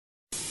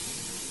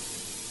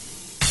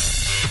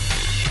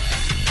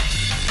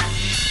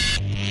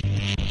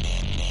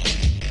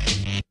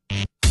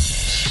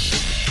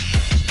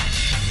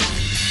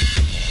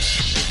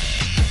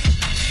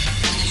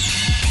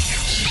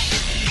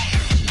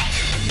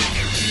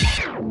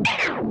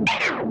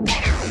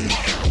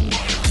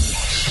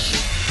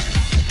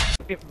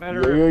get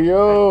better. Yo, yo,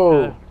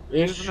 yo!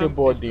 It's Using your them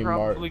boy is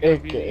Deemar, probably gonna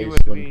be the aka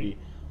Slim USB. P,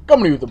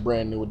 coming to you with a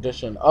brand new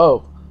edition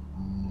of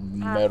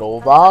Medal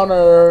of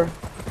Honor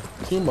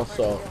Team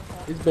Assault.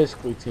 It's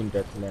basically Team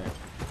Deathmatch.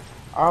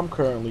 I'm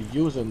currently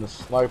using the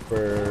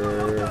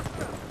sniper.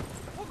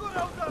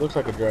 Looks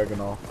like a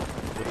Dragonov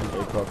with an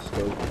ACOG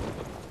scope.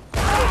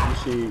 But you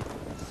see,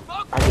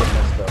 I get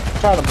messed up.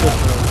 Trying to push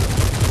me.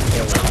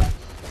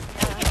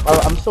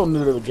 I'm still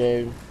new to the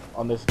game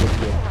on this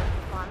video.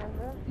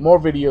 More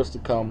videos to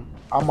come.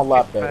 I'm a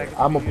lot better.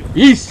 I'm a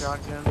beast!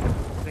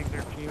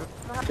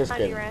 Just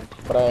kidding.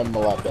 But I am a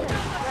lot better.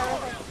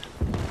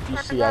 You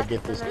see I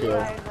get this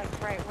kill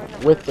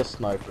with the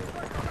sniper.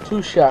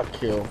 2-shot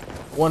kill.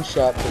 1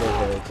 shot to the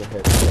head. It's a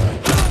headshot.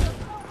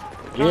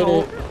 Get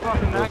it?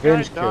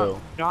 Revenge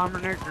kill.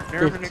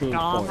 15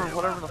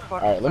 points.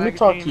 Alright, let me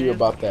talk to you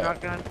about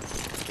that.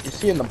 You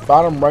see in the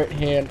bottom right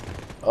hand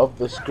of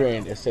the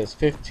screen it says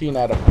 15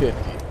 out of 50.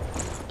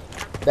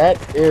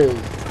 That is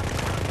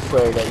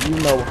so that you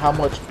know how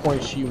much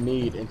points you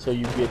need until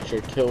you get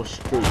your kill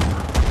streak,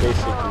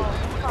 basically.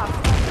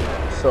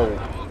 So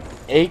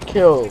 8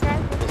 kills is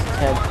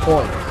 10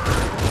 points.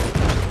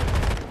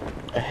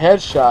 A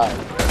headshot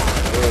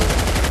is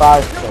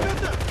 5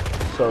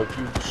 points. So if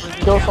you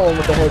kill someone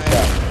with a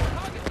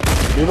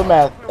headshot, do the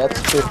math, that's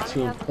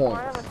 15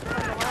 points.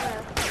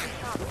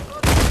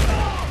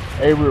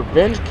 A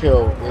revenge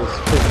kill is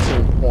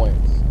 15 points.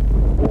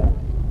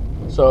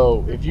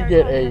 So if you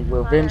get a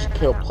revenge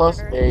kill plus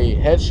a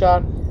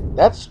headshot,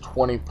 that's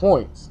 20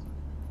 points.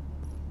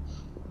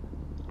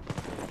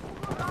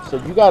 So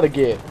you gotta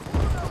get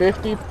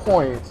 50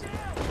 points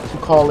to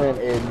call in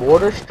a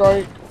mortar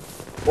strike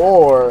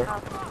or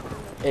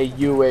a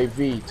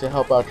UAV to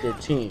help out your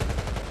team.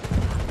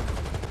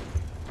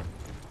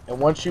 And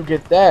once you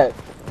get that,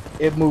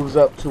 it moves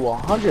up to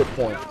 100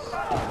 points.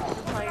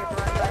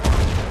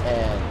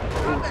 And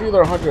it's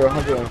either 100 or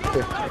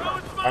 150.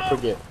 I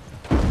forget.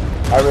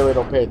 I really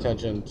don't pay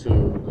attention to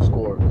the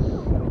score.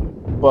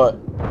 But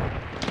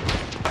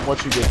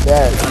once you get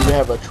that, you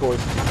have a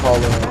choice to call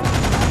in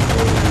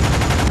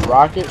a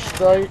rocket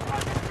strike,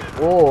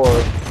 or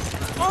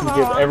you can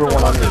give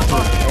everyone on your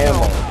team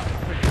ammo.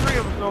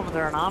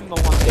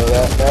 So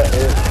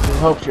it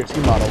helps your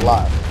team out a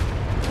lot.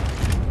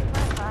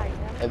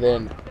 And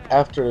then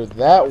after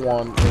that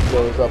one, it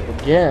goes up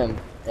again,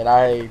 and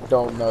I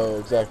don't know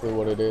exactly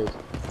what it is,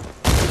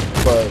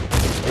 but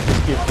it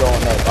just keeps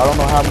going up. I don't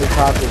know how many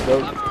times it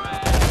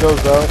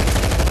goes up,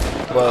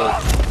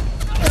 but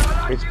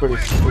it's pretty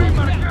sweet.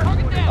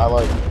 I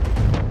like it.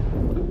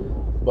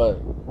 But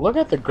look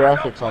at the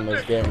graphics on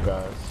this game,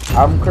 guys.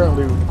 I'm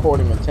currently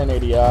recording in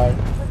 1080i,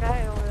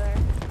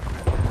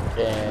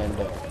 and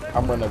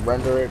I'm going to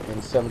render it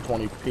in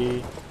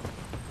 720p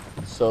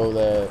so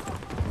that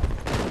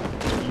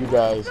you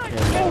guys can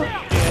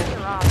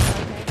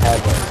have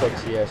that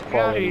sexy ass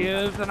quality. Yeah, he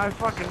is, and I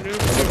fucking knew.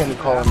 And look at me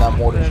calling that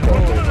mortar strike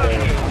right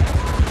there.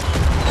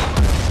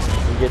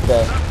 And get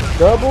that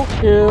double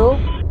kill.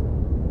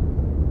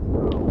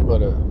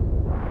 But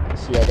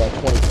see, I got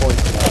 20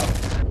 points now.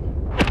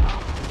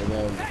 And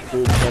then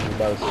dude came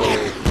about to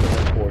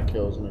say 4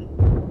 kills me.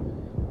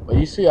 But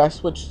you see, I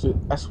switched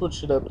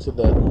it up to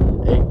the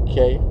AK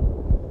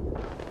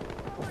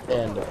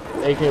and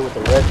AK with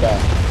the red dot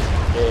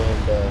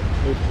and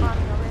noob tube.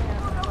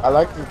 I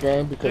like this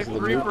game because the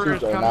noob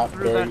tubes are not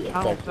very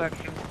effective.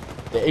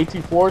 The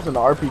AT4s and the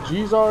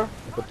RPGs are,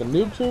 but the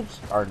noob tubes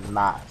are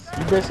not.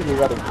 You basically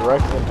got to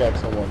direct impact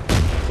someone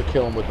to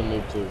kill them with the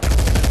noob tube.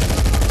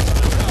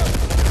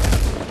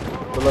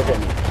 But look at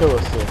me, kill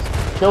assist.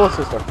 Kill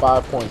assists are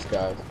 5 points,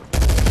 guys.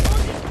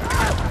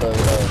 But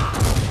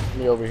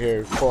me over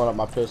here pulling up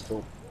my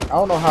pistol. I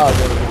don't know how I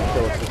didn't get a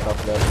kill assist off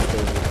of that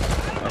because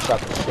I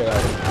shot the shit out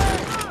of it.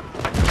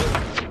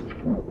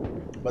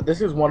 But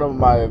this is one of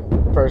my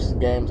first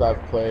games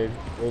I've played.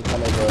 It was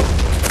one of the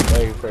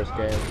very first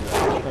games. I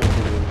think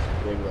it was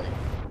maybe like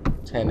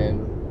 10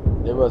 in.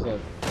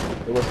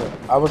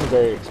 I wasn't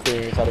very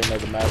experienced. I didn't know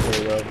the map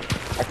very well.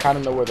 I kind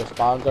of know where the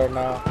spawns are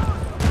now.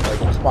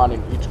 Like you spawn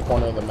in each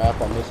corner of the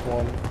map on this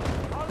one.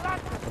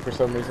 And for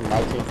some reason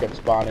my team kept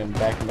spawning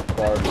back in the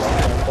far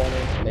left-hand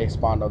corner, and they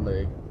spawned on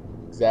the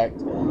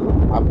exact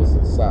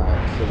opposite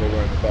side. So they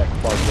were in the back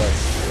far right.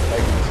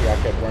 Like you can see, I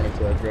kept running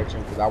to that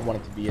direction because I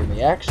wanted to be in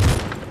the action.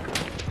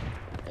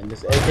 And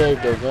this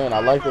AK goes in. I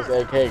like this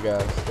AK,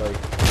 guys. Like,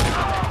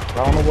 I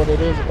don't know what it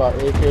is about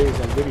AKs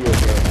and video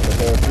games, but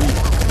they're a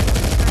beast.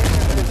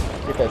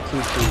 Get that 2-2.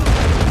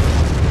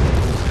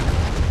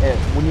 And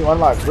when you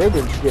unlock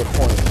ribbons, you get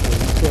points. When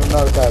you see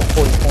another guy at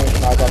 40 points,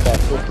 and I got that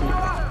 50.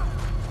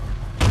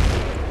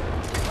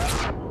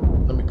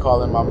 Let me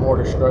call in my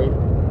mortar strike.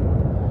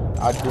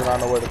 I do not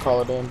know where to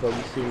call it in, but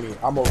you see me.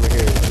 I'm over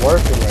here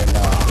working right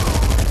now.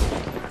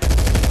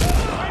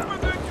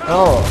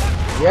 Oh,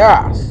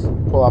 yes!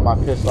 Pull out my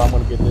pistol. I'm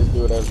gonna get this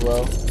dude as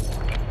well.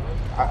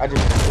 I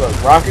just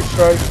look, rocket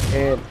strike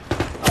and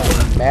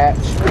match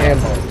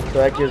ammo. So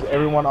that gives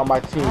everyone on my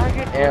team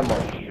ammo.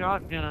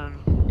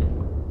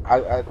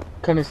 I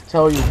couldn't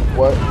tell you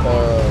what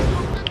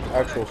the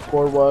actual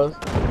score was,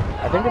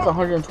 I think it's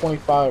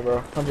 125 or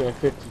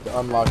 150 to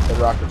unlock the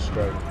Rocket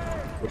Strike,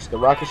 which the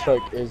Rocket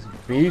Strike is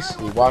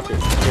beastly. Watch it.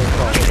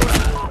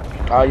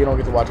 You don't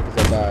get to watch it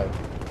because I died,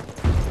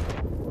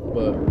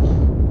 but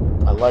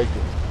I like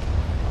it.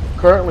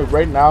 Currently,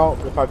 right now,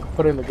 if I could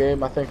put in the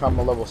game, I think I'm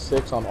a level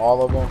 6 on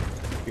all of them.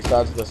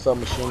 Besides the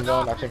submachine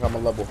gun, I think I'm a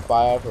level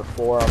 5 or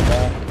 4 on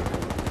that.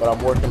 But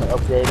I'm working to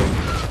upgrade it.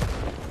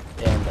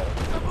 And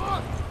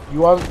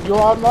you'll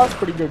unlock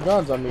pretty good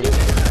guns. I mean,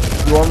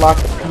 you unlock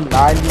the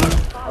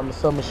P90 on the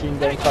submachine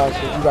gun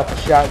classes. You got the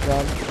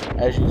shotgun,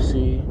 as you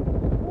see.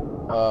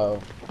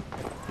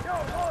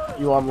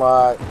 You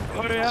unlock.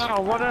 Oh yeah,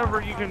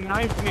 whatever. You can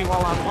knife me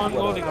while I'm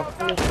unloading a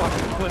full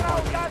fucking clip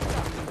on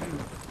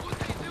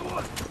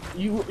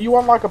you. You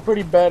unlock a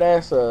pretty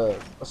badass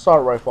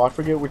assault rifle. I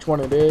forget which one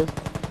it is.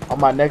 On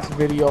my next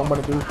video I'm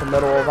going to do for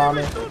Medal of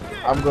Honor,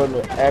 I'm going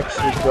to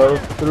actually go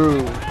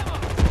through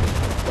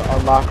the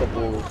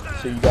unlockables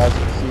so you guys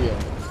can see them,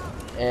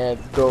 and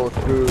go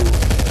through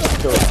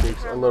kill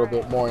streaks a little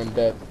bit more in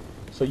depth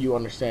so you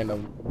understand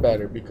them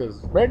better,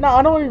 because right now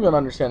I don't even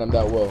understand them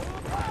that well.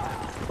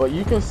 But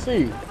you can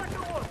see,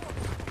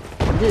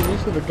 I'm getting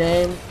used to the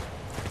game.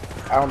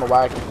 I don't know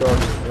why I keep throwing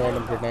these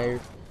random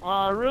grenades.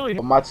 Really?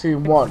 But my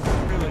team won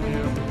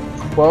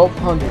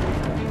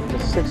 1,200 to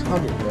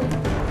 600, bro.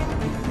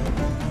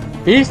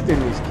 Beasting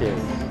these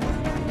kids.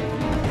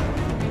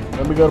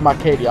 Let me go to my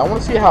KD. I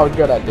want to see how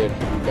good I did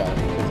for you guys,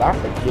 because I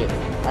forget.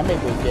 I made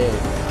this game a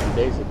few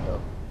days ago,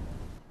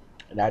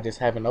 and I just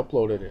haven't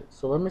uploaded it.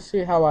 So let me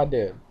see how I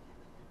did.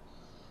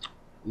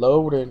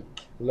 Loading,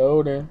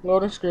 loading,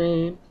 loading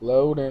screen,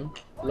 loading,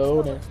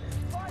 loading.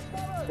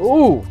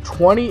 Ooh,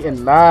 20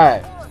 and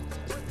 9.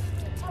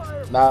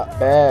 Not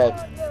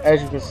bad.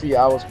 As you can see,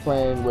 I was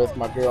playing with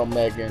my girl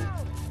Megan.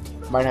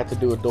 Might have to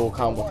do a dual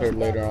combo with her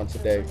later on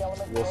today.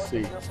 We'll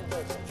see.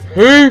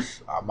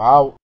 Peace. I'm out.